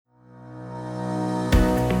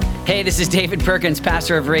Hey, this is David Perkins,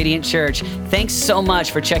 pastor of Radiant Church. Thanks so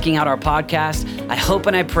much for checking out our podcast. I hope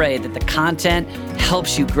and I pray that the content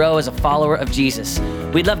helps you grow as a follower of Jesus.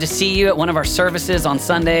 We'd love to see you at one of our services on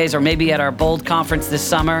Sundays or maybe at our Bold conference this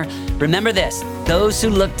summer. Remember this, those who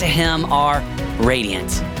look to him are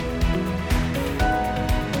radiant.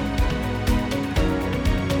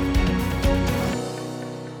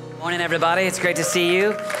 Morning, everybody. It's great to see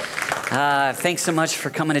you. Thanks so much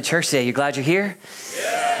for coming to church today. You glad you're here?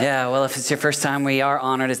 Yeah, well, if it's your first time, we are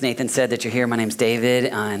honored, as Nathan said, that you're here. My name's David,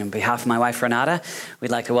 and on behalf of my wife, Renata, we'd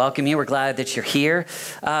like to welcome you. We're glad that you're here.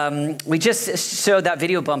 We just showed that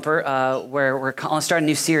video bumper where we're starting a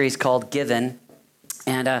new series called Given.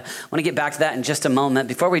 And I want to get back to that in just a moment.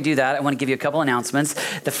 Before we do that, I want to give you a couple announcements.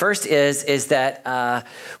 The first is that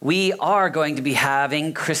we are going to be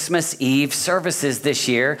having Christmas Eve services this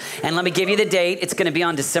year. And let me give you the date. It's going to be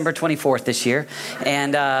on December 24th this year.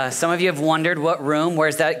 And some of you have wondered what room,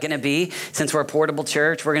 where's that going to be? Since we're a portable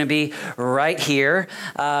church, we're going to be right here.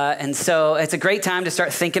 And so it's a great time to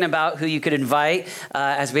start thinking about who you could invite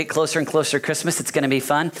as we get closer and closer to Christmas. It's going to be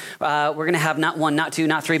fun. We're going to have not one, not two,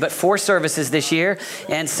 not three, but 4 services this year.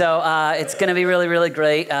 And so it's going to be really, really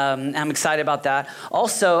great. I'm excited about that.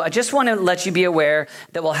 Also, I just want to let you be aware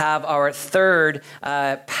that we'll have our third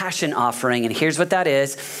passion offering. And here's what that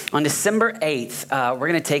is. On December 8th, we're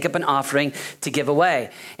going to take up an offering to give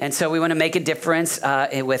away. And so we want to make a difference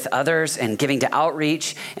with others and giving to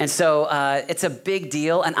outreach. And so it's a big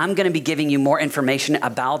deal. And I'm going to be giving you more information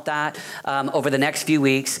about that over the next few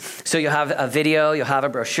weeks. So you'll have a video, you'll have a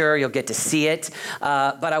brochure, you'll get to see it.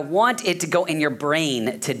 But I want it to go in your brain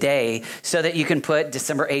today so that you can put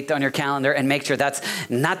December 8th on your calendar and make sure that's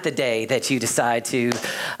not the day that you decide to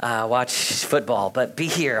watch football, but be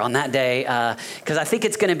here on that day because I think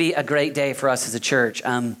it's going to be a great day for us as a church.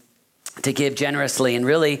 To give generously. And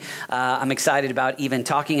really, I'm excited about even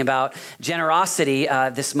talking about generosity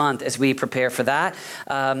this month as we prepare for that.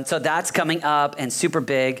 So that's coming up and super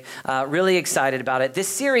big. Really excited about it. This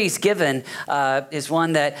series, Given, is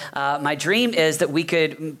one that my dream is that we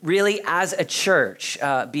could really, as a church,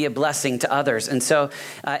 be a blessing to others. And so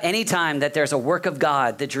anytime that there's a work of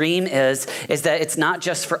God, the dream is that it's not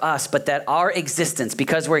just for us, but that our existence,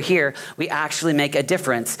 because we're here, we actually make a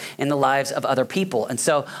difference in the lives of other people. And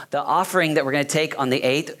so the offering that we're going to take on the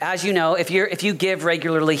 8th. As you know, if you give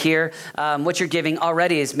regularly here, what you're giving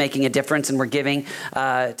already is making a difference, and we're giving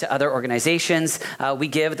to other organizations. We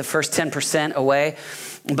give the first 10% away.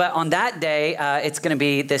 But on that day, it's going to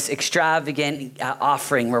be this extravagant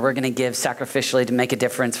offering where we're going to give sacrificially to make a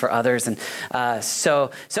difference for others. And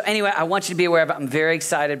so anyway, I want you to be aware of it. I'm very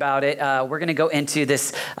excited about it. We're going to go into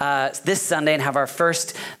this Sunday and have our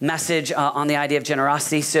first message on the idea of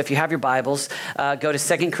generosity. So if you have your Bibles, go to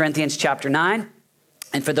 2 Corinthians chapter 9.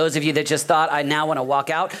 And for those of you that just thought, I now want to walk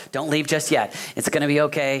out, don't leave just yet. It's going to be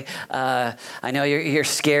okay. I know you're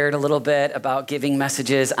scared a little bit about giving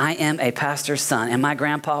messages. I am a pastor's son, and my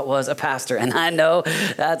grandpa was a pastor, and I know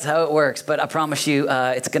that's how it works. But I promise you,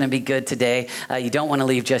 it's going to be good today. You don't want to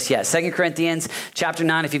leave just yet. 2 Corinthians chapter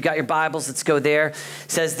 9, if you've got your Bibles, let's go there. It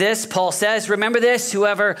says this, Paul says, remember this,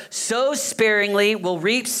 whoever sows sparingly will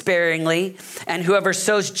reap sparingly, and whoever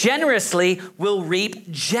sows generously will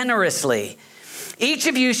reap generously. Each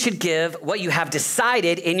of you should give what you have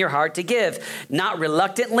decided in your heart to give, not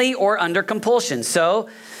reluctantly or under compulsion. So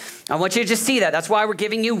I want you to just see that. That's why we're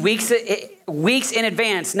giving you weeks in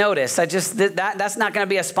advance notice. That's not going to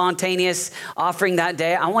be a spontaneous offering that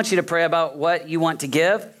day. I want you to pray about what you want to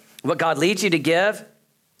give, what God leads you to give.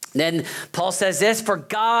 Then Paul says this, for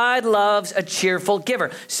God loves a cheerful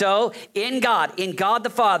giver. So in God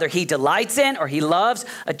the Father, he delights in, or he loves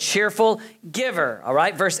a cheerful giver. All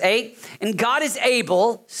right, verse 8. And God is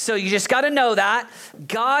able, so you just got to know that.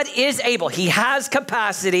 God is able. He has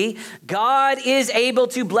capacity. God is able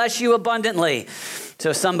to bless you abundantly.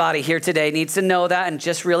 So somebody here today needs to know that and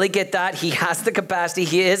just really get that. He has the capacity.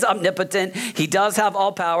 He is omnipotent. He does have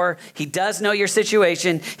all power. He does know your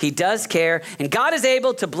situation. He does care. And God is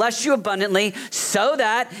able to bless you abundantly so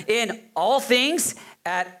that in all things,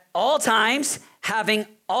 at all times, having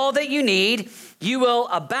all that you need, you will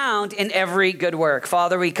abound in every good work.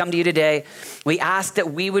 Father, we come to you today. We ask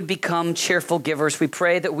that we would become cheerful givers. We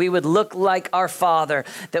pray that we would look like our Father,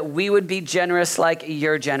 that we would be generous like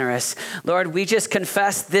you're generous. Lord, we just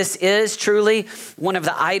confess this is truly one of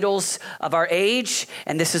the idols of our age.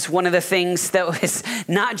 And this is one of the things that was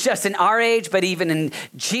not just in our age, but even in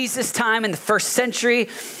Jesus' time in the first century.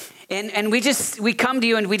 And we come to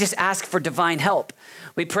you and we just ask for divine help.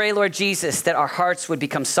 We pray, Lord Jesus, that our hearts would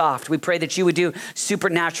become soft. We pray that you would do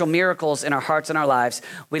supernatural miracles in our hearts and our lives.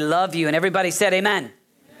 We love you. And everybody said amen.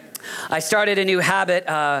 I started a new habit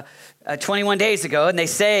 21 days ago, and they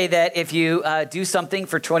say that if you do something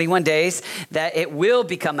for 21 days, that it will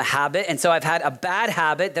become a habit. And so I've had a bad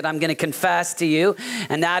habit that I'm going to confess to you,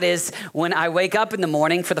 and that is when I wake up in the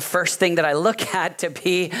morning, for the first thing that I look at to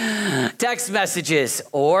be text messages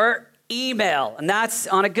or email. And that's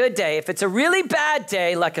on a good day. If it's a really bad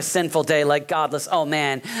day, like a sinful day, like godless, oh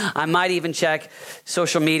man, I might even check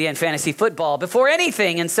social media and fantasy football before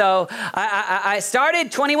anything. And so I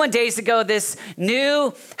started 21 days ago this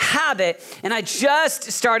new habit, and I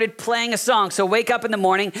just started playing a song. So wake up in the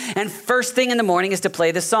morning, and first thing in the morning is to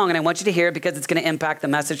play this song. And I want you to hear it because it's going to impact the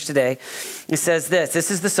message today. It says this.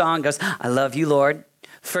 This is the song. It goes, I love you, Lord,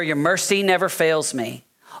 for your mercy never fails me.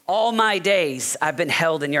 All my days I've been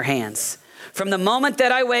held in your hands. From the moment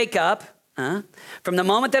that I wake up, until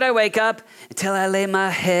I lay my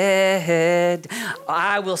head,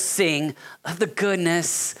 I will sing of the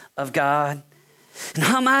goodness of God. And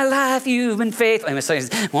all my life you've been faithful. I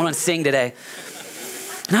want to sing today.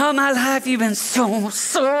 And all my life you've been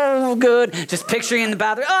so good. Just picturing in the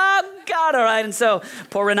bathroom, oh God, all right. And so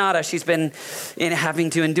poor Renata, she's been having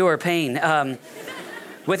to endure pain.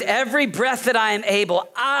 With every breath that I am able,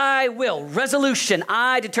 I will,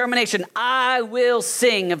 determination, I will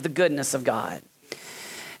sing of the goodness of God.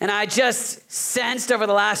 And I just sensed over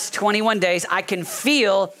the last 21 days, I can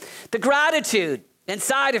feel the gratitude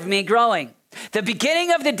inside of me growing. The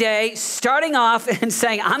beginning of the day, starting off and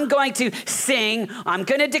saying, I'm going to sing, I'm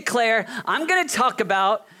going to declare, I'm going to talk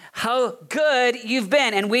about how good you've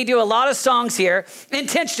been. And we do a lot of songs here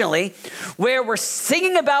intentionally where we're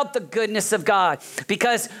singing about the goodness of God.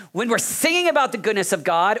 Because when we're singing about the goodness of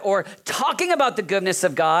God or talking about the goodness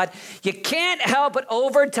of God, you can't help but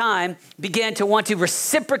over time begin to want to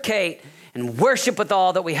reciprocate and worship with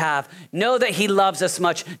all that we have. Know that he loves us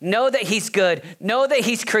much. Know that he's good. Know that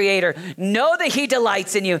he's creator. Know that he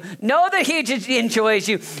delights in you. Know that he enjoys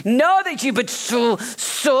you. Know that you've been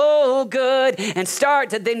so good. And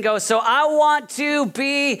start to then go, so I want to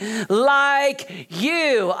be like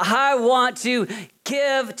you. I want to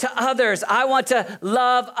give to others. I want to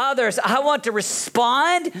love others. I want to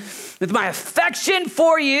respond with my affection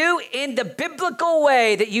for you in the biblical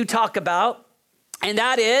way that you talk about. And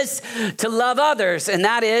that is to love others, and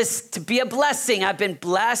that is to be a blessing. I've been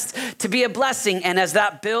blessed to be a blessing. And as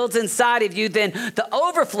that builds inside of you, then the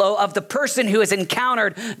overflow of the person who has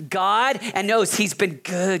encountered God and knows he's been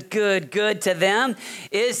good to them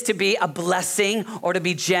is to be a blessing or to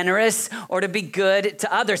be generous or to be good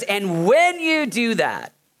to others. And when you do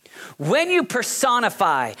that, when you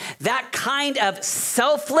personify that kind of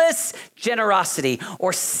selfless generosity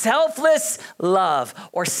or selfless love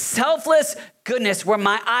or selfless goodness where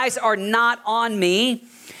my eyes are not on me,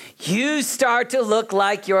 you start to look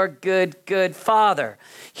like your good father.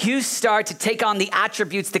 You start to take on the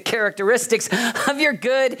attributes, the characteristics of your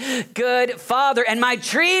good father. And my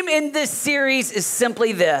dream in this series is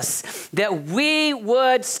simply this, that we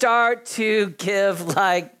would start to give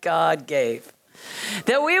like God gave.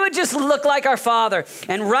 That we would just look like our Father.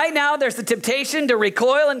 And right now there's the temptation to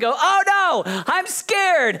recoil and go, oh no, I'm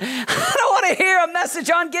scared. I don't want to hear a message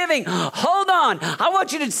on giving. Hold on. I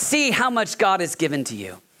want you to see how much God has given to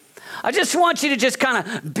you. I just want you to just kind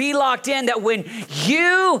of be locked in that when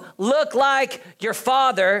you look like your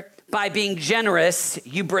Father by being generous,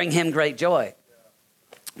 you bring him great joy.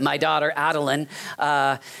 My daughter, Adeline,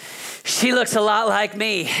 she looks a lot like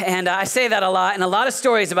me, and I say that a lot, and a lot of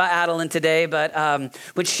stories about Adeline today, but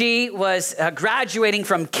when she was graduating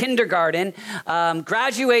from kindergarten,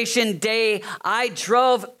 graduation day, I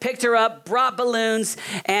picked her up, brought balloons,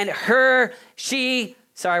 and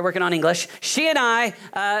working on English, she and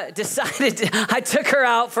I decided, I took her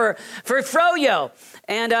out for froyo.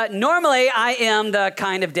 And normally I am the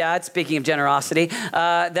kind of dad, speaking of generosity,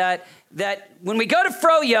 that when we go to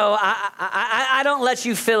froyo, I don't let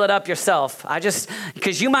you fill it up yourself.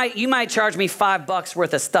 Because you might charge me $5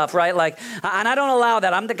 worth of stuff, right? And I don't allow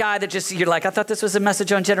that. I'm the guy that you're like, I thought this was a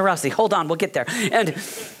message on generosity. Hold on, we'll get there. And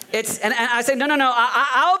I say, no,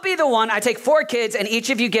 I'll be the one. I take 4 kids, and each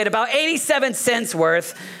of you get about 87 cents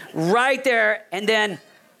worth right there, and then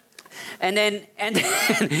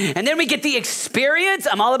we get the experience.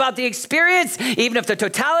 I'm all about the experience, even if the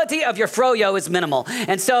totality of your froyo is minimal.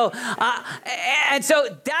 And so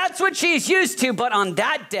that's what she's used to. But on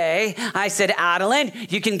that day, I said, Adeline,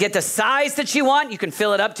 you can get the size that you want. You can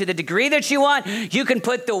fill it up to the degree that you want. You can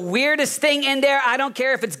put the weirdest thing in there. I don't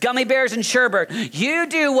care if it's gummy bears and sherbet. You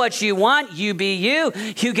do what you want. You be you.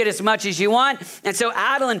 You get as much as you want. And so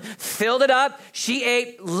Adeline filled it up. She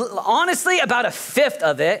ate, honestly, about 1/5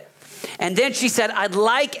 of it. And then she said, I'd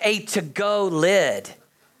like a to-go lid.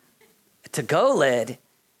 A to-go lid?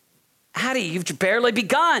 Addie, you've barely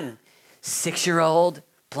begun. 6-year-old,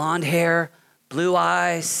 blonde hair, blue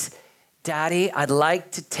eyes. Daddy, I'd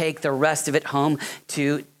like to take the rest of it home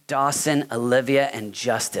to Dawson, Olivia, and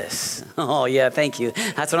Justice. Oh yeah, thank you.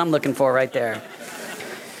 That's what I'm looking for right there.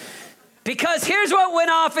 Because here's what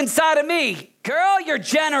went off inside of me. Girl, you're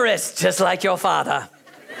generous, just like your father.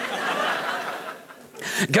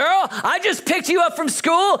 Girl, I just picked you up from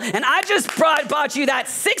school and I just bought you that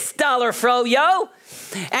 $6 froyo.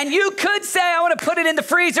 And you could say, I want to put it in the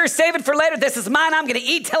freezer, save it for later. This is mine. I'm going to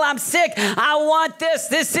eat till I'm sick. I want this.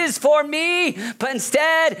 This is for me. But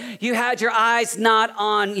instead, you had your eyes not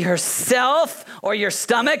on yourself or your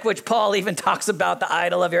stomach, which Paul even talks about the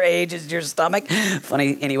idol of your age is your stomach.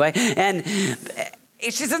 Funny anyway. And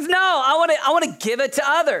she says, no, I want to give it to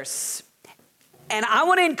others. And I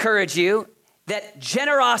want to encourage you that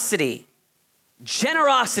generosity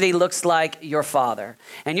looks like your father.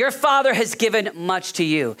 And your father has given much to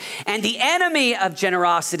you. And the enemy of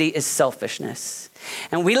generosity is selfishness.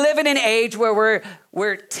 And we live in an age where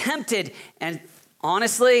we're tempted, and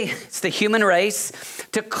honestly, it's the human race,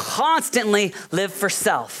 to constantly live for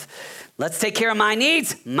self. Let's take care of my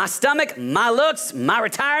needs, my stomach, my looks, my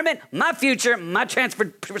retirement, my future, my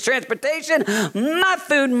transportation, my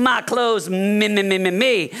food, my clothes,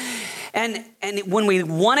 me. And when we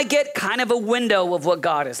want to get kind of a window of what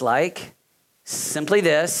God is like, simply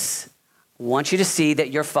this, I want you to see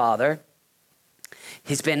that your father,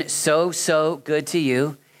 he's been so good to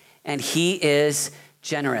you, and he is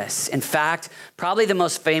generous. In fact, probably the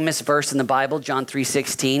most famous verse in the Bible, John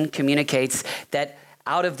 3:16, communicates that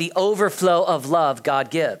out of the overflow of love,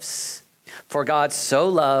 God gives. For God so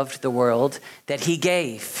loved the world that he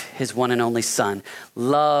gave his one and only son.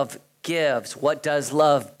 Love gives. What does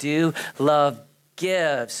love do? Love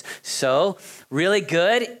gives. So really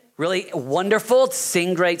good, really wonderful to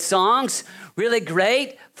sing great songs, really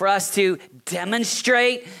great for us to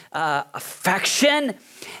demonstrate affection.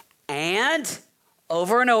 And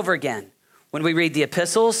over and over again, when we read the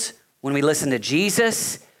epistles, when we listen to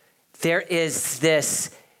Jesus, there is this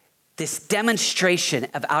demonstration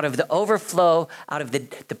of out of the overflow, out of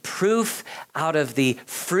the proof, out of the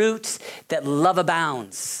fruit that love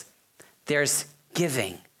abounds. There's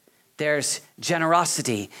giving, there's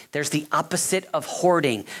generosity, there's the opposite of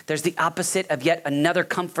hoarding, there's the opposite of yet another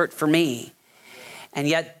comfort for me. And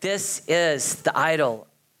yet this is the idol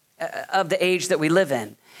of the age that we live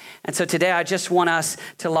in. And so today I just want us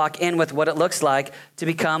to lock in with what it looks like to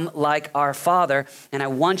become like our Father. And I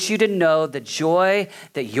want you to know the joy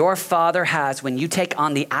that your Father has when you take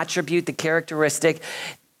on the attribute, the characteristic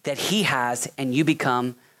that he has, and you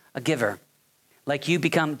become a giver. Like you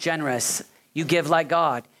become generous. You give like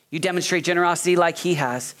God. You demonstrate generosity like he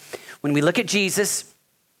has. When we look at Jesus,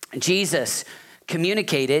 Jesus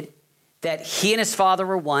communicated that he and his Father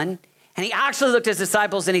were one. And he actually looked at his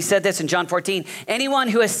disciples and he said this in John 14, anyone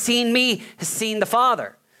who has seen me has seen the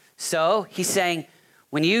Father. So he's saying,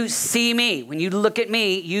 when you see me, when you look at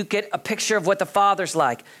me, you get a picture of what the Father's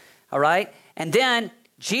like, all right? And then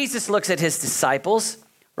Jesus looks at his disciples,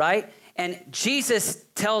 right? And Jesus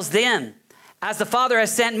tells them, as the Father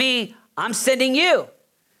has sent me, I'm sending you,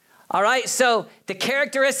 all right? So the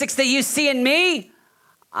characteristics that you see in me,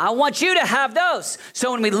 I want you to have those.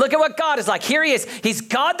 So when we look at what God is like, here he is. He's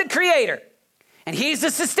God the creator, and he's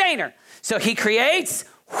the sustainer. So he creates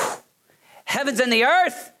heavens and the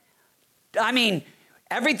earth. I mean,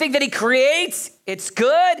 everything that he creates, it's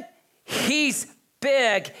good. He's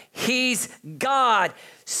big. He's God.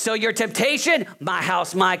 So your temptation, my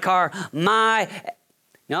house, my car,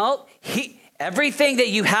 everything that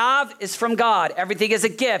you have is from God. Everything is a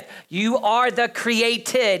gift. You are the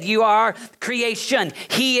created. You are creation.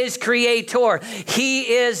 He is creator.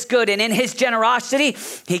 He is good. And in his generosity,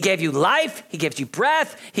 he gave you life. He gives you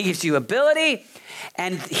breath. He gives you ability.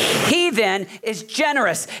 And he then is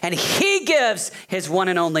generous. And he gives his one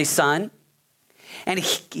and only son. And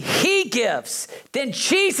he gives. Then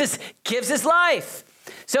Jesus gives his life.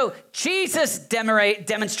 So Jesus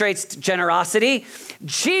demonstrates generosity.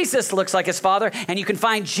 Jesus looks like his Father, and you can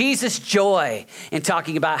find Jesus' joy in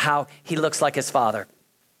talking about how he looks like his Father.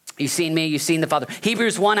 You've seen me, you've seen the Father.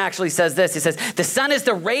 Hebrews 1 actually says this. It says, the Son is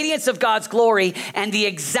the radiance of God's glory and the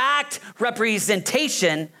exact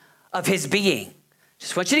representation of his being.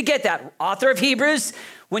 Just want you to get that. Author of Hebrews,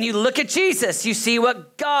 when you look at Jesus, you see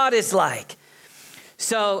what God is like.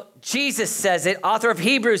 So Jesus says it, author of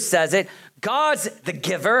Hebrews says it, God's the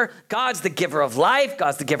giver. God's the giver of life.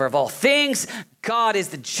 God's the giver of all things. God is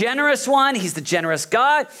the generous one. He's the generous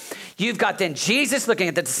God. You've got then Jesus looking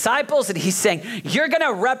at the disciples and he's saying, you're going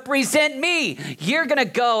to represent me. You're going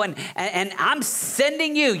to go and I'm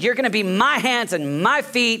sending you. You're going to be my hands and my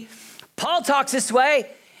feet, Paul talks this way.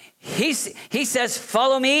 He says,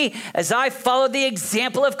 follow me as I followed the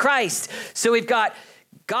example of Christ. So we've got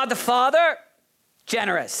God the Father,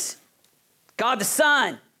 generous. God the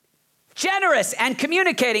Son, generous and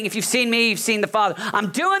communicating. If you've seen me, you've seen the Father.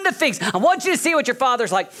 I'm doing the things. I want you to see what your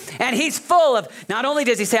Father's like. And he's full of, not only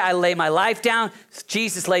does he say, I lay my life down,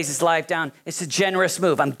 Jesus lays his life down. It's a generous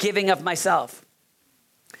move. I'm giving of myself.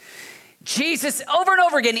 Jesus, over and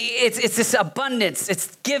over again, it's this abundance.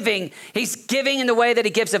 It's giving. He's giving in the way that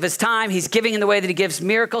he gives of his time. He's giving in the way that he gives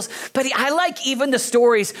miracles. But I like even the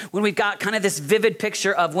stories when we've got kind of this vivid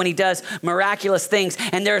picture of when he does miraculous things.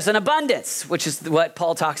 And there's an abundance, which is what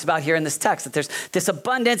Paul talks about here in this text, that there's this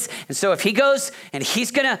abundance. And so if he goes and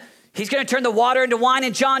he's going to turn the water into wine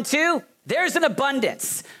in John 2, there's an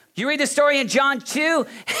abundance. You read the story in John 2,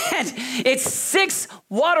 and it's 6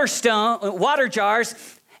 water jars.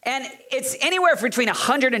 And it's anywhere between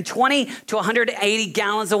 120 to 180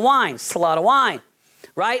 gallons of wine. It's a lot of wine,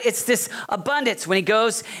 right? It's this abundance when he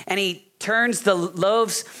goes and he turns the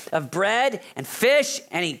loaves of bread and fish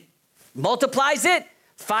and he multiplies it,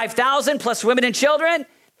 5,000 plus women and children.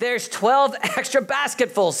 There's 12 extra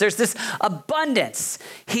basketfuls. There's this abundance.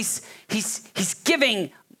 He's giving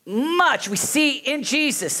much. We see in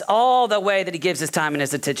Jesus all the way that he gives his time and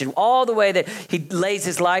his attention, all the way that he lays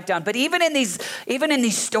his life down. But even in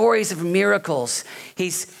these stories of miracles,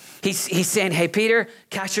 he's saying, hey, Peter,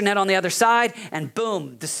 cast your net on the other side, and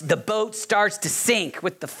boom, the boat starts to sink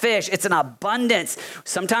with the fish. It's an abundance.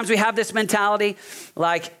 Sometimes we have this mentality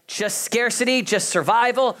like just scarcity, just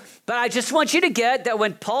survival. But I just want you to get that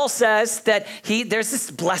when Paul says that there's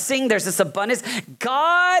this blessing, there's this abundance,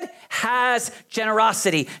 God has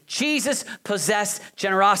generosity. Jesus possessed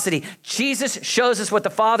generosity. Jesus shows us what the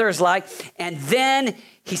Father is like, and then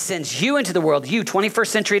he sends you into the world, you 21st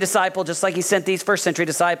century disciple, just like he sent these first century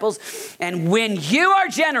disciples. And when you are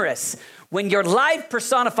generous, when your life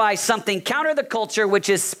personifies something counter the culture, which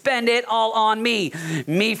is spend it all on me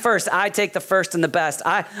first. I take the first and the best.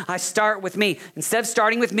 I start with me. Instead of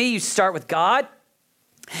starting with me, you start with God.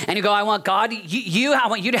 And you go, I want God, I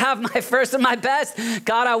want you to have my first and my best.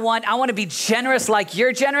 God, I want to be generous like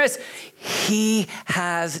you're generous. He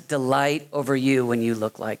has delight over you when you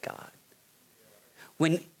look like God.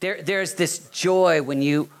 When there's this joy when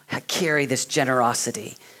you carry this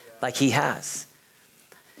generosity like he has.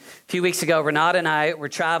 A few weeks ago, Renata and I were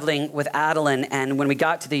traveling with Adeline, and when we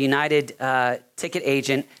got to the United ticket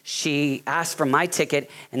agent, she asked for my ticket,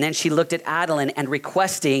 and then she looked at Adeline and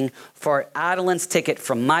requesting for Adeline's ticket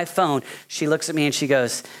from my phone. She looks at me and she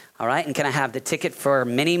goes, all right, and can I have the ticket for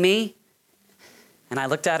mini-me? And I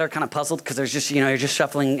looked at her kind of puzzled because there's just, you're just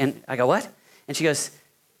shuffling, and I go, what? And she goes,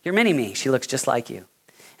 you're mini-me. She looks just like you.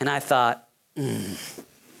 And I thought,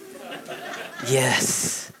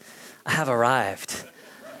 yes, I have arrived.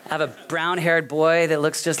 I have a brown-haired boy that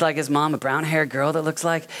looks just like his mom, a brown-haired girl that looks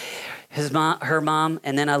like her mom,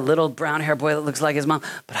 and then a little brown-haired boy that looks like his mom.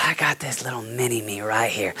 But I got this little mini-me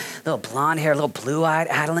right here, little blonde hair, little blue-eyed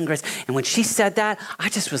Adeline Grace. And when she said that, I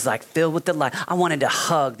just was like filled with delight. I wanted to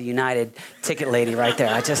hug the United ticket lady right there.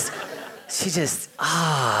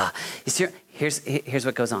 Here's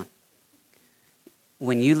what goes on.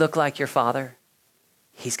 When you look like your Father,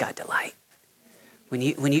 he's got delight. When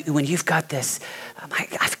you've got this,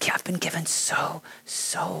 I've been given so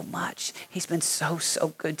much. He's been so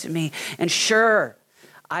good to me. And sure,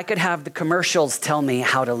 I could have the commercials tell me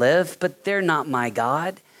how to live, but they're not my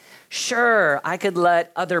God. Sure, I could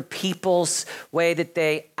let other people's way that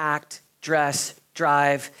they act, dress,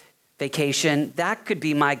 drive, vacation, that could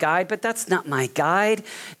be my guide, but that's not my guide.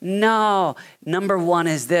 No, number one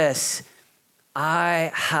is this.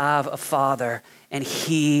 I have a Father, and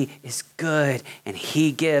he is good, and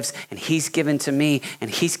he gives, and he's given to me, and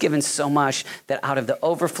he's given so much that out of the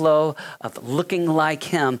overflow of looking like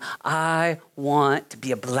him, I want to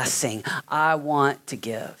be a blessing. I want to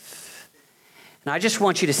give. And I just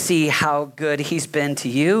want you to see how good he's been to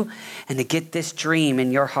you and to get this dream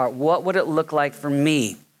in your heart. What would it look like for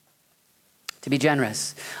me to be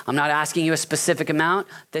generous? I'm not asking you a specific amount.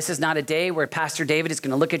 This is not a day where Pastor David is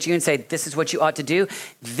going to look at you and say, this is what you ought to do.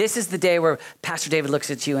 This is the day where Pastor David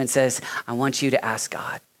looks at you and says, I want you to ask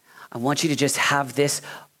God. I want you to just have this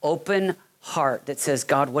open heart that says,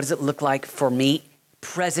 God, what does it look like for me,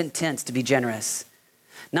 present tense, to be generous?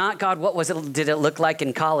 Not, God, did it look like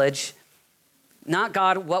in college? Not,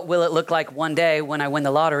 God, what will it look like one day when I win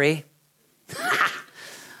the lottery?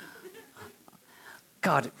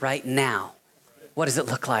 God, right now. What does it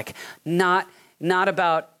look like? Not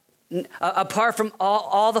about, apart from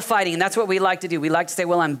all the fighting, and that's what we like to do. We like to say,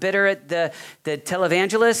 well, I'm bitter at the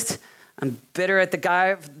televangelist. I'm bitter at the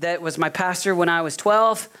guy that was my pastor when I was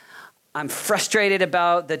 12. I'm frustrated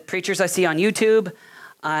about the preachers I see on YouTube.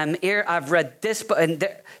 I've read this book,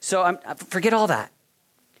 forget all that.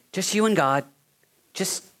 Just you and God.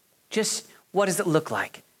 Just what does it look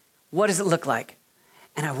like? What does it look like?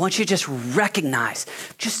 And I want you to just recognize,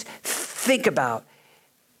 just think about,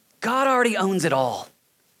 God already owns it all.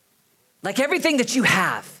 Like everything that you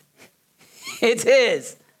have, it's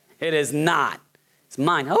his. It is not. It's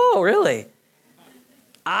mine. Oh, really?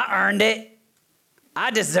 I earned it.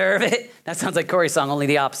 I deserve it. That sounds like Corey's song, only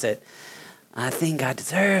the opposite. I think I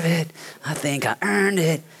deserve it. I think I earned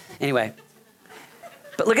it. Anyway,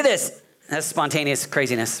 but look at this. That's spontaneous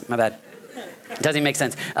craziness. My bad. Doesn't even make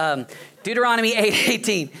sense. Deuteronomy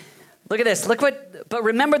 8:18. Look at this. But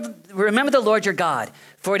remember the Lord your God,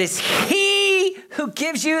 for it is he who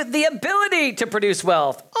gives you the ability to produce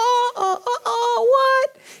wealth.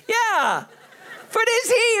 What? Yeah. For it is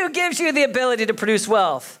he who gives you the ability to produce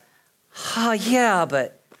wealth. Oh, yeah,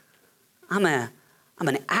 but I'm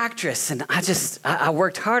an actress, and I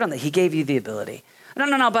worked hard on that. He gave you the ability.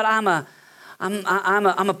 No, but I'm a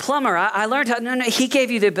plumber. I learned how. No, he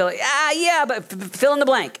gave you the ability. Yeah, but fill in the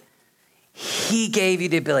blank. He gave you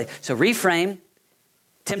the ability. So reframe.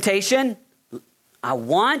 Temptation. I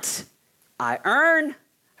want. I earn.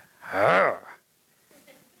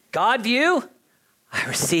 God view. I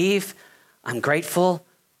receive. I'm grateful.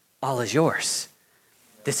 All is yours.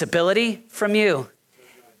 This ability from you.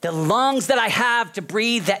 The lungs that I have to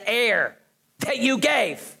breathe the air that you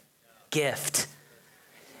gave. Gift.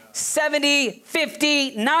 70,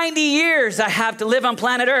 50, 90 years I have to live on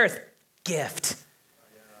planet Earth. Gift.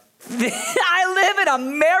 I live in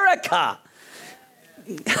America.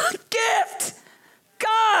 Gift.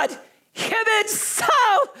 God, you've been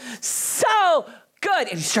so good.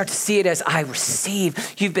 And you start to see it as I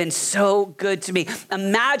receive. You've been so good to me.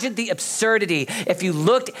 Imagine the absurdity if you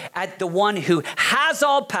looked at the one who has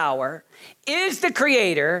all power, is the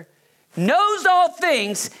creator, knows all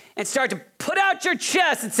things, and start to put out your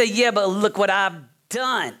chest and say, yeah, but look what I've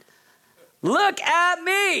done. Look at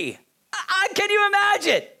me. Can you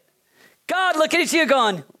imagine? God looking at you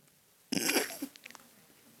going, yeah,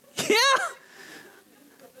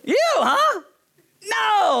 you, huh?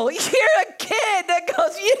 No, you're a kid that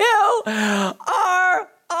goes, you are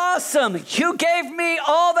awesome. You gave me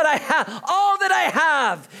all that I have. All that I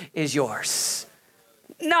have is yours.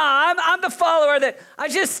 No, I'm the follower that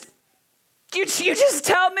you just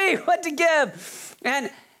tell me what to give. And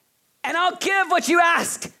I'll give what you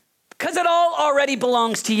ask because it all already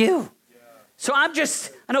belongs to you. Yeah. So I'm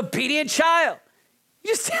just an obedient child.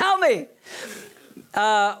 You just tell me.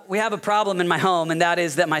 We have a problem in my home, and that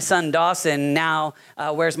is that my son Dawson now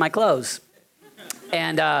wears my clothes.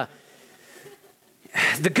 And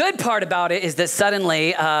the good part about it is that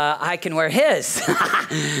suddenly I can wear his,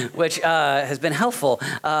 which has been helpful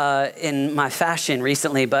in my fashion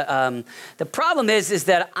recently. But the problem is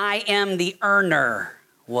that I am the earner.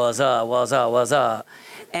 Was up.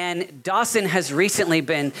 And Dawson has recently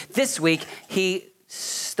been, this week, he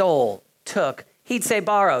took, he'd say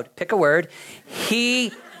borrowed, pick a word.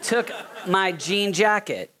 He took my jean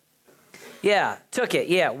jacket. Yeah, took it,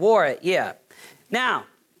 yeah, wore it, yeah. Now,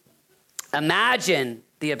 imagine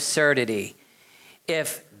the absurdity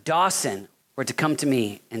if Dawson were to come to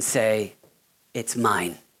me and say, it's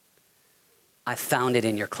mine. I found it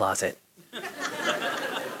in your closet.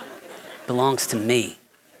 Belongs to me.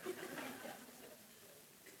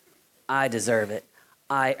 I deserve it.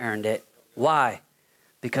 I earned it. Why?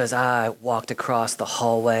 Because I walked across the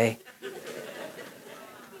hallway.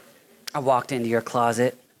 I walked into your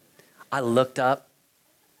closet. I looked up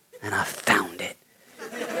and I found it.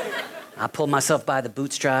 I pulled myself by the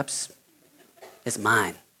bootstraps. It's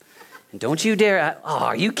mine. And don't you dare,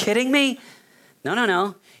 are you kidding me?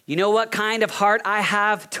 No. You know what kind of heart I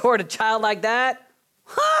have toward a child like that?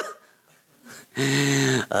 Huh?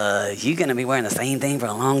 You're going to be wearing the same thing for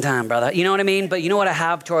a long time, brother. You know what I mean? But you know what I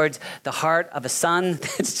have towards the heart of a son?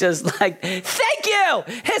 It's just like, thank you.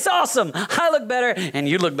 It's awesome. I look better and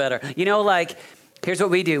you look better. You know, like, here's what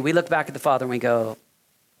we do. We look back at the Father and we go,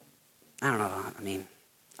 I don't know. I mean,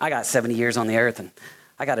 I got 70 years on the earth and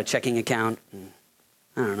I got a checking account. And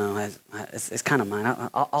I don't know. It's kind of mine.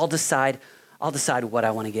 I'll decide what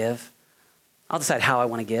I want to give. I'll decide how I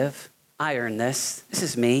want to give. I earn this. This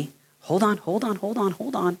is me. Hold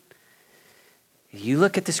on. You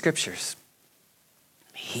look at the scriptures.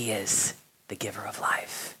 He is the giver of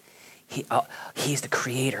life. He is the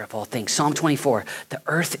creator of all things. Psalm 24, the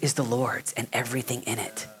earth is the Lord's and everything in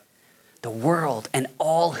it. The world and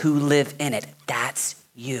all who live in it. That's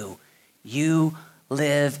you. You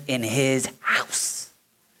live in his house.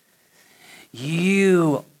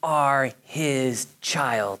 You are his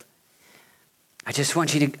child. I just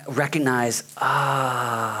want you to recognize,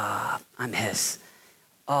 I'm his.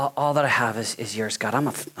 All that I have is yours, God.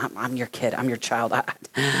 I'm your kid. I'm your child.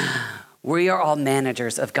 We are all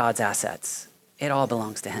managers of God's assets. It all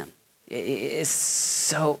belongs to him.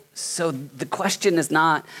 So the question is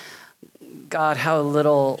not, God, how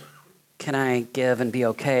little can I give and be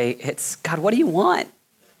okay? It's, God, what do you want?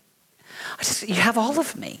 You have all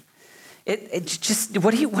of me.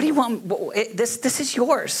 What do you want? This is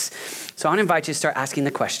yours. So I want to invite you to start asking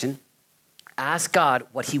the question. Ask God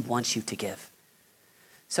what he wants you to give.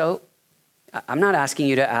 So I'm not asking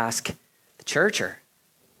you to ask the church or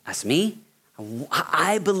ask me.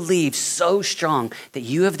 I believe so strong that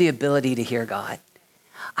you have the ability to hear God.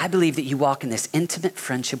 I believe that you walk in this intimate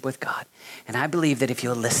friendship with God. And I believe that if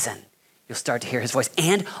you'll listen, you'll start to hear his voice.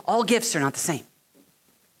 And all gifts are not the same.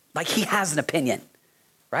 Like he has an opinion,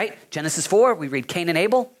 right? Genesis 4, we read Cain and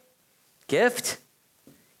Abel, gift.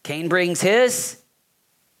 Cain brings his.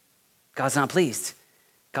 God's not pleased.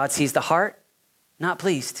 God sees the heart, not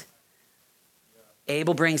pleased.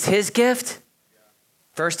 Abel brings his gift,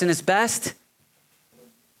 first and his best,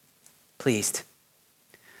 pleased.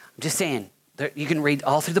 I'm just saying, you can read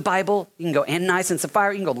all through the Bible. You can go Ananias and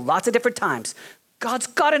Sapphira. You can go lots of different times. God's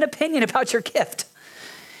got an opinion about your gift.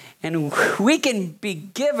 And we can be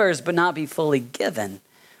givers but not be fully given.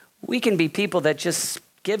 We can be people that just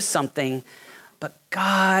give something, but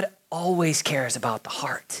God always cares about the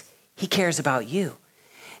heart. He cares about you.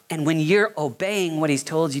 And when you're obeying what he's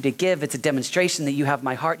told you to give, it's a demonstration that you have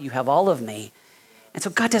my heart, you have all of me. And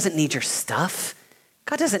so God doesn't need your stuff.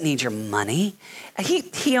 God doesn't need your money.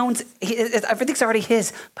 He owns, everything's already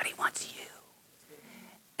his, but he wants you.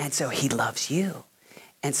 And so he loves you.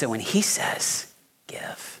 And so when he says,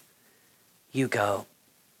 give, you go,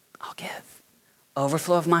 I'll give.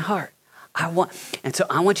 Overflow of my heart. And so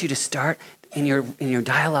I want you to start in your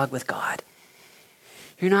dialogue with God.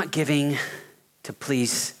 You're not giving to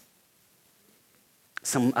please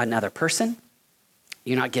another person.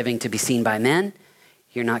 You're not giving to be seen by men.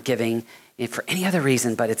 You're not giving for any other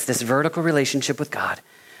reason, but it's this vertical relationship with God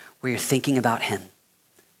where you're thinking about him.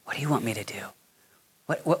 What do you want me to do?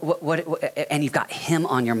 And you've got him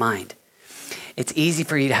on your mind. It's easy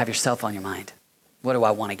for you to have yourself on your mind. What do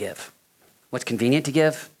I want to give? What's convenient to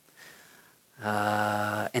give?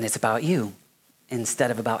 And it's about you instead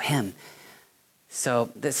of about him. So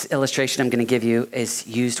this illustration I'm going to give you is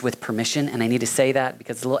used with permission, and I need to say that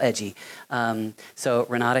because it's a little edgy. So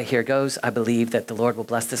Renata, here goes. I believe that the Lord will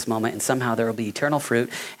bless this moment, and somehow there will be eternal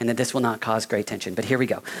fruit, and that this will not cause great tension. But here we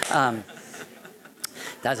go.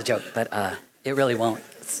 That's a joke, but it really won't.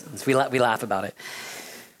 We laugh about it.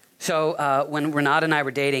 So when Renata and I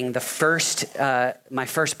were dating, my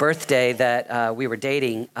first birthday that we were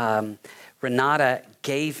dating, Renata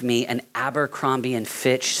gave me an Abercrombie and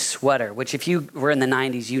Fitch sweater, which if you were in the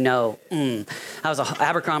 90s, you know,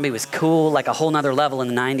 Abercrombie was cool, like a whole nother level in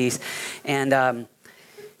the 90s. And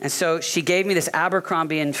so she gave me this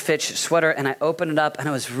Abercrombie and Fitch sweater, and I opened it up, and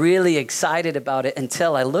I was really excited about it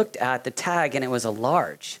until I looked at the tag, and it was a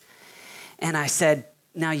large. And I said,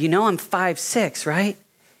 now, you know I'm 5'6", right?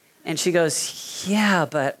 And she goes, yeah,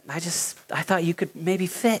 but I thought you could maybe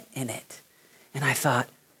fit in it. And I thought,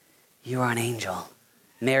 you are an angel.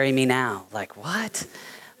 Marry me now. Like, what?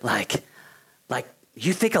 Like,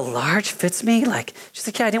 you think a large fits me? Like, she's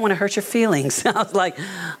like, yeah, I didn't want to hurt your feelings. I was like,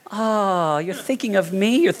 oh, you're thinking of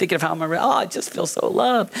me? You're thinking of how I just feel so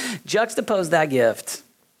loved. Juxtapose that gift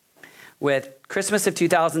with Christmas of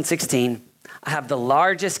 2016. I have the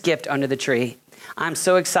largest gift under the tree. I'm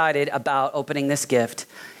so excited about opening this gift.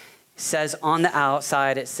 It says on the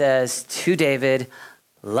outside, it says, to David,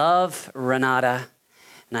 love, Renata.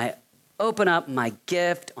 And I open up my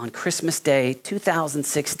gift on Christmas Day,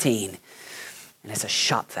 2016, and it's a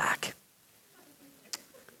shop vac.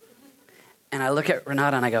 And I look at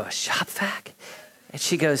Renata and I go, a shop vac? And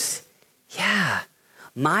she goes, yeah.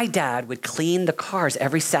 My dad would clean the cars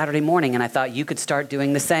every Saturday morning, and I thought you could start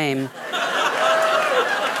doing the same.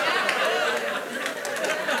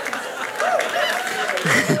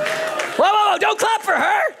 Whoa, don't clap for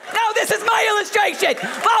her. No, this is my illustration.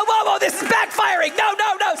 Whoa, this is backfiring. No,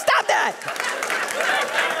 stop that.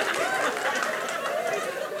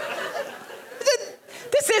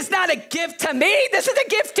 This is not a gift to me. This is a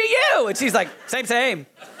gift to you. And she's like, same.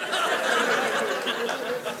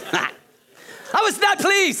 I was not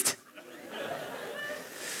pleased.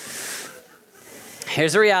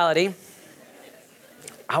 Here's the reality.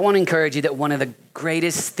 I want to encourage you that one of the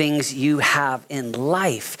greatest things you have in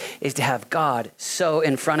life is to have God so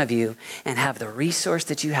in front of you and have the resource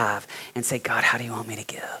that you have and say, God, how do you want me to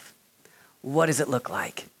give? What does it look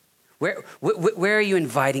like? Where are you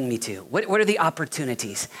inviting me to? What are the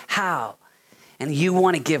opportunities? How? And you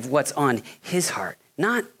want to give what's on his heart,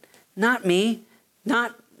 not me,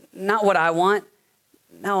 not what I want.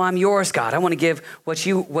 No, I'm yours, God. I want to give what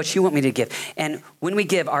you want me to give. And when we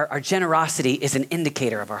give, our generosity is an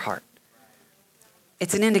indicator of our heart.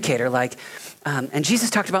 It's an indicator, and Jesus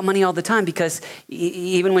talked about money all the time, because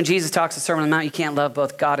even when Jesus talks the Sermon on the Mount, you can't love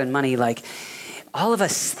both God and money. All of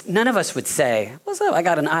us, none of us would say, "What's up? I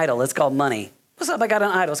got an idol. It's called money. What's up? I got an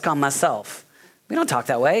idol. It's called myself." We don't talk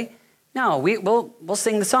that way. No, we'll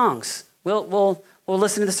sing the songs. We'll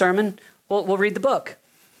listen to the sermon. We'll read the book.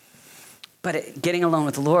 But getting alone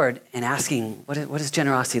with the Lord and asking, what does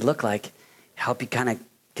generosity look like? Help you kind of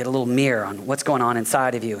get a little mirror on what's going on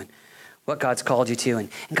inside of you and what God's called you to. And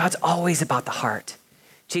God's always about the heart.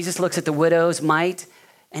 Jesus looks at the widow's mite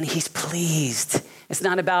and he's pleased. It's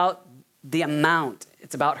not about the amount,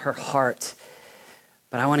 it's about her heart.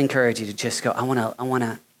 But I want to encourage you to just go, I want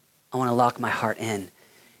to lock my heart in.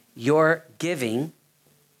 Your giving,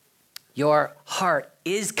 your heart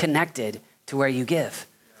is connected to where you give.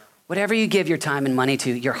 Whatever you give your time and money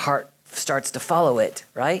to, your heart starts to follow it,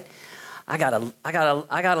 right? I got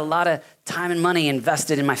a lot of time and money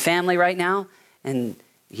invested in my family right now, and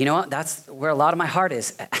you know what? That's where a lot of my heart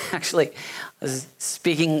is. Actually, I was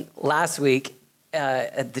speaking last week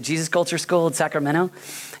at the Jesus Culture School in Sacramento,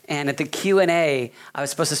 and at the Q&A, I was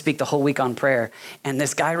supposed to speak the whole week on prayer, and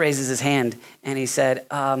this guy raises his hand, and he said,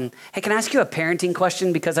 hey, can I ask you a parenting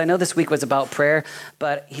question? Because I know this week was about prayer,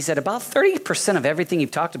 but he said, about 30% of everything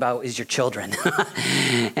you've talked about is your children.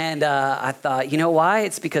 And I thought, you know why?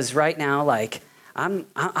 It's because right now, I'm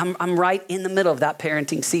right in the middle of that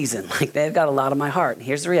parenting season. They've got a lot of my heart. And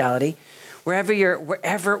here's the reality. Whatever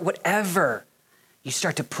you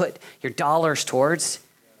start to put your dollars towards,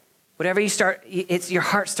 whatever you start, your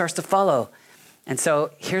heart starts to follow. And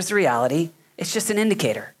so here's the reality. It's just an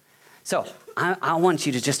indicator. So I want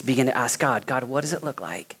you to just begin to ask God, what does it look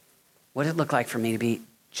like? What does it look like for me to be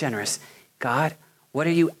generous? God, what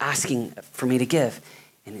are you asking for me to give?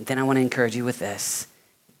 And then I want to encourage you with this,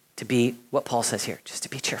 to be what Paul says here, just to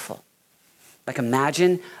be cheerful.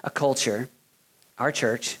 Imagine a culture, our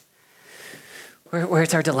church, where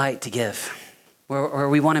it's our delight to give, where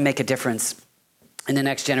we want to make a difference in the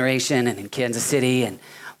next generation and in Kansas City, and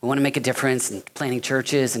we want to make a difference in planting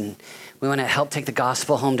churches, and we want to help take the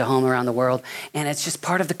gospel home to home around the world. And it's just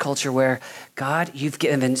part of the culture where, God, you've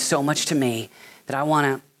given so much to me that I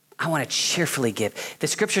want to cheerfully give. The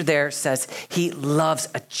scripture there says he loves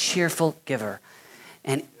a cheerful giver.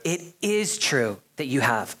 And it is true that you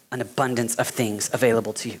have an abundance of things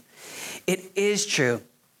available to you. It is true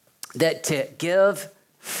that to give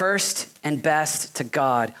first and best to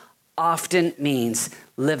God often means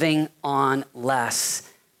living on less.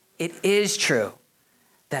 It is true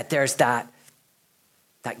that there's that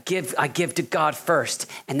I give to God first,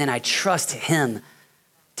 and then I trust him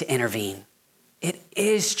to intervene. It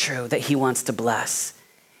is true that he wants to bless.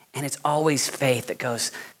 And it's always faith that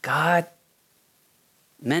goes, God,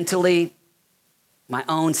 mentally, my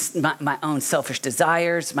own selfish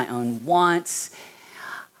desires, my own wants,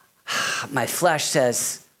 my flesh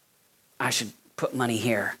says, I should put money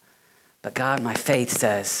here. But God, my faith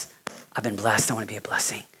says, I've been blessed. I want to be a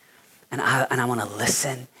blessing. And I want to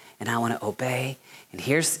listen, and I want to obey. And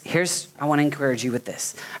here's I want to encourage you with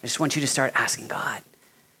this. I just want you to start asking God,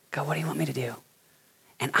 what do you want me to do?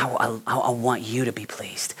 And I want you to be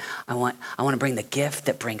pleased. I want to bring the gift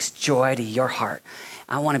that brings joy to your heart.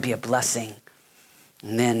 I want to be a blessing.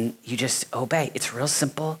 And then you just obey. It's real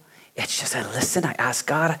simple. It's just I listen, I ask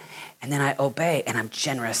God, and then I obey, and I'm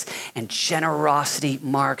generous. And generosity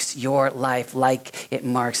marks your life like it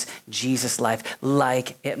marks Jesus' life,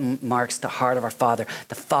 like it marks the heart of our Father.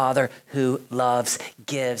 The Father who loves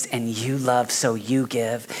gives, and you love, so you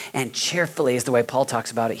give. And cheerfully is the way Paul talks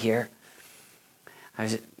about it here. I'll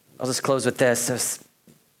just close with this. So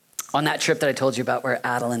on that trip that I told you about where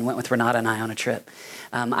Adeline went with Renata and I on a trip,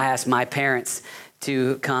 I asked my parents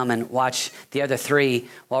to come and watch the other three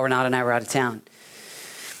while Renata and I were out of town.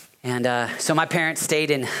 And so my parents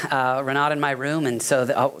stayed in Renata and my room, and so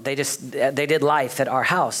they did life at our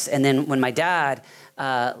house. And then when my dad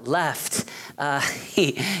left,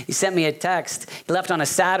 he sent me a text. He left on a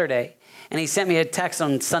Saturday, and he sent me a text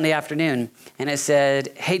on Sunday afternoon, and it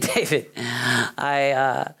said, "Hey David,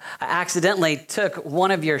 I accidentally took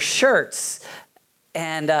one of your shirts."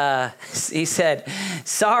 And he said,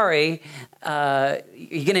 "Sorry,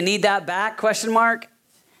 you gonna need that back, question mark?"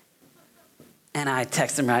 And I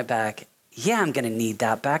texted him right back, "Yeah, I'm gonna need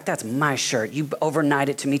that back. That's my shirt. You overnight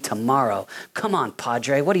it to me tomorrow. Come on,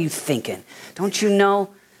 Padre, what are you thinking? Don't you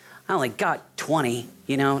know? I only got 20,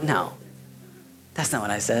 No, that's not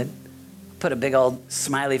what I said. Put a big old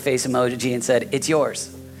smiley face emoji and said, it's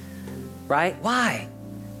yours, right? Why?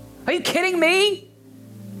 Are you kidding me?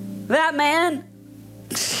 That man?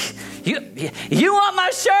 You want my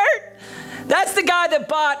shirt? That's the guy that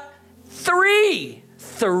bought three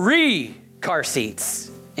car seats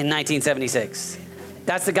in 1976.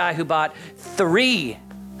 That's the guy who bought three,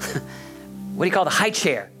 what do you call the high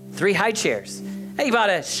chair? 3 high chairs. He bought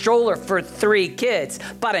a stroller for 3 kids,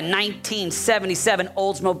 bought a 1977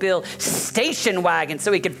 Oldsmobile station wagon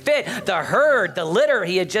so he could fit the herd, the litter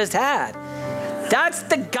he had just had. That's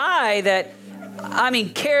the guy that,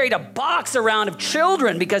 carried a box around of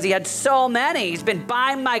children because he had so many. He's been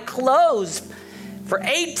buying my clothes for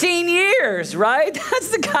 18 years, right? That's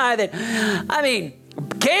the guy that,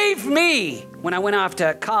 gave me, when I went off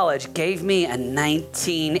to college, gave me a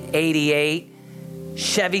 1988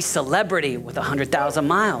 Chevy Celebrity with 100,000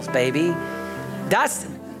 miles, baby. That's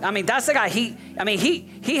the guy. He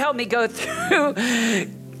helped me go through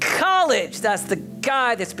college. That's the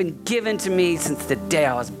guy that's been given to me since the day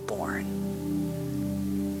I was born.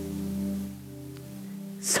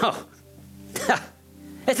 So,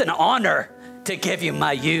 it's an honor to give you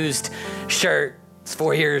my used shirt. It's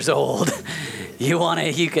 4 years old. You want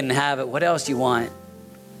it, you can have it. What else you want?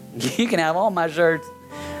 You can have all my shirts.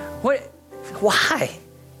 What? Why?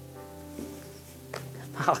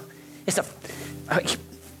 Oh, I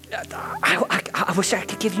wish I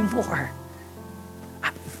could give you more.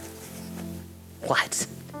 What?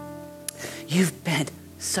 You've been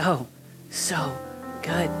so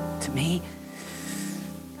good to me.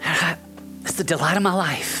 It's the delight of my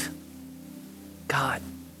life. God,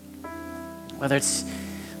 whether it's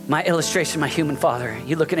my illustration, my human father,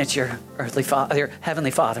 you looking at your earthly father, your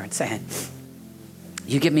heavenly father and saying,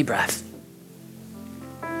 you give me breath.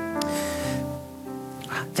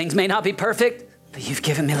 Things may not be perfect, but you've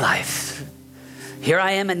given me life. Here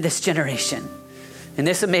I am in this generation, in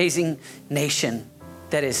this amazing nation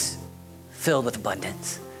that is filled with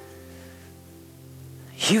abundance.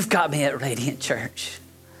 You've got me at Radiant Church.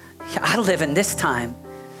 I live in this time,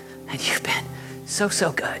 and you've been so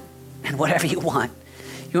good. And whatever you want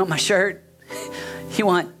my shirt? What do you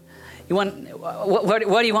want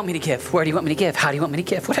me to give? Where do you want me to give? How do you want me to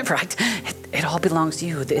give? Whatever. It all belongs to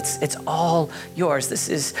you. It's all yours. This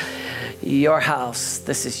is your house.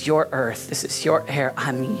 This is your earth. This is your air.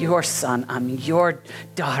 I'm your son. I'm your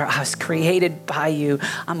daughter. I was created by you.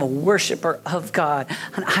 I'm a worshiper of God.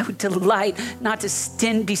 And I would delight not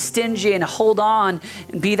to be stingy and hold on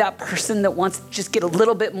and be that person that wants to just get a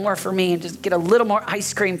little bit more for me and just get a little more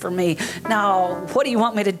ice cream for me. Now, what do you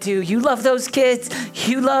want me to do? You love those kids.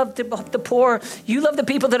 You love the poor. You love the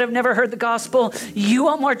people that have never heard the gospel. You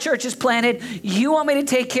want more churches planted. You want me to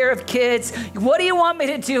take care of kids. What do you want me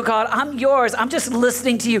to do, God? I'm yours. I'm just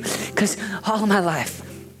listening to you because all of my life,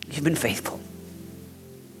 you've been faithful.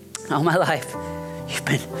 All my life, you've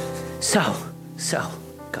been so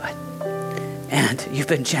good. And you've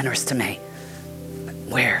been generous to me.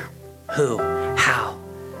 Where, who, how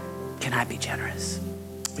can I be generous?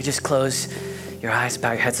 We just close your eyes,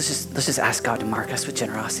 bow your heads. Let's just ask God to mark us with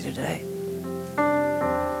generosity today.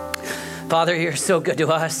 Father, you're so good to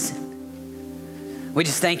us. We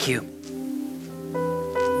just thank you.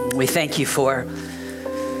 We thank you for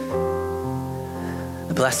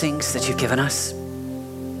the blessings that you've given us.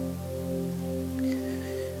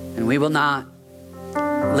 And we will not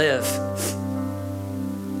live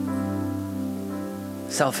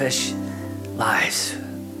selfish lives.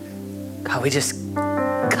 God, we just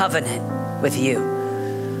covenant with you.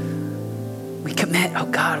 We commit, oh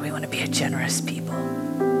God, we want to be a generous people.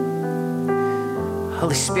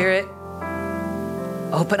 Holy Spirit,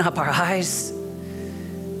 open up our eyes.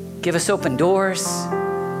 Give us open doors.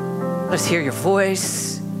 Let us hear your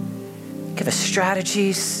voice. Give us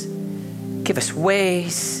strategies. Give us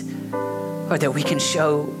ways, or that we can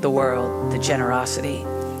show the world the generosity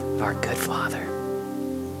of our good Father.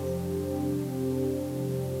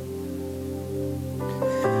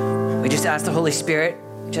 We just ask the Holy Spirit,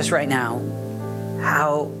 just right now,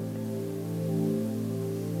 how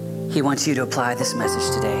He wants you to apply this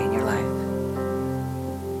message today in your life.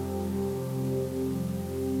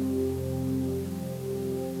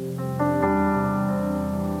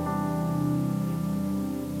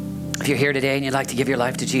 If you're here today and you'd like to give your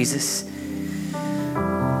life to Jesus,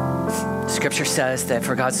 Scripture says that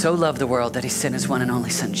for God so loved the world that He sent His one and only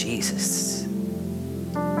Son, Jesus,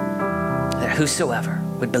 that whosoever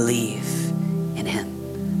would believe in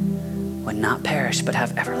Him would not perish but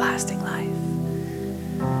have everlasting life.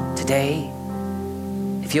 Today,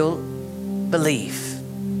 if you'll believe,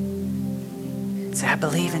 say, I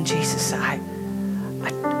believe in Jesus.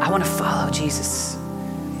 I want to follow Jesus.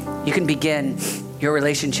 You can begin your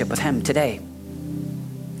relationship with him today.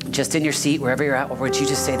 Just in your seat, wherever you're at, or would you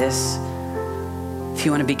just say this? If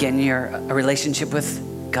you want to begin a relationship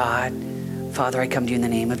with God, Father, I come to you in the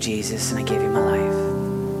name of Jesus and I give you my life.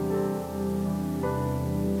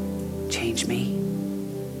 Change me.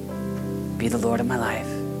 Be the Lord of my life.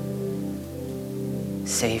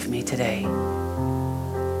 Save me today.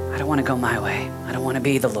 I don't want to go my way. I don't want to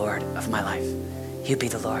be the Lord of my life. You be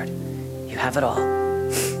the Lord. You have it all.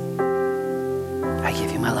 I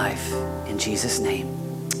give you my life in Jesus' name.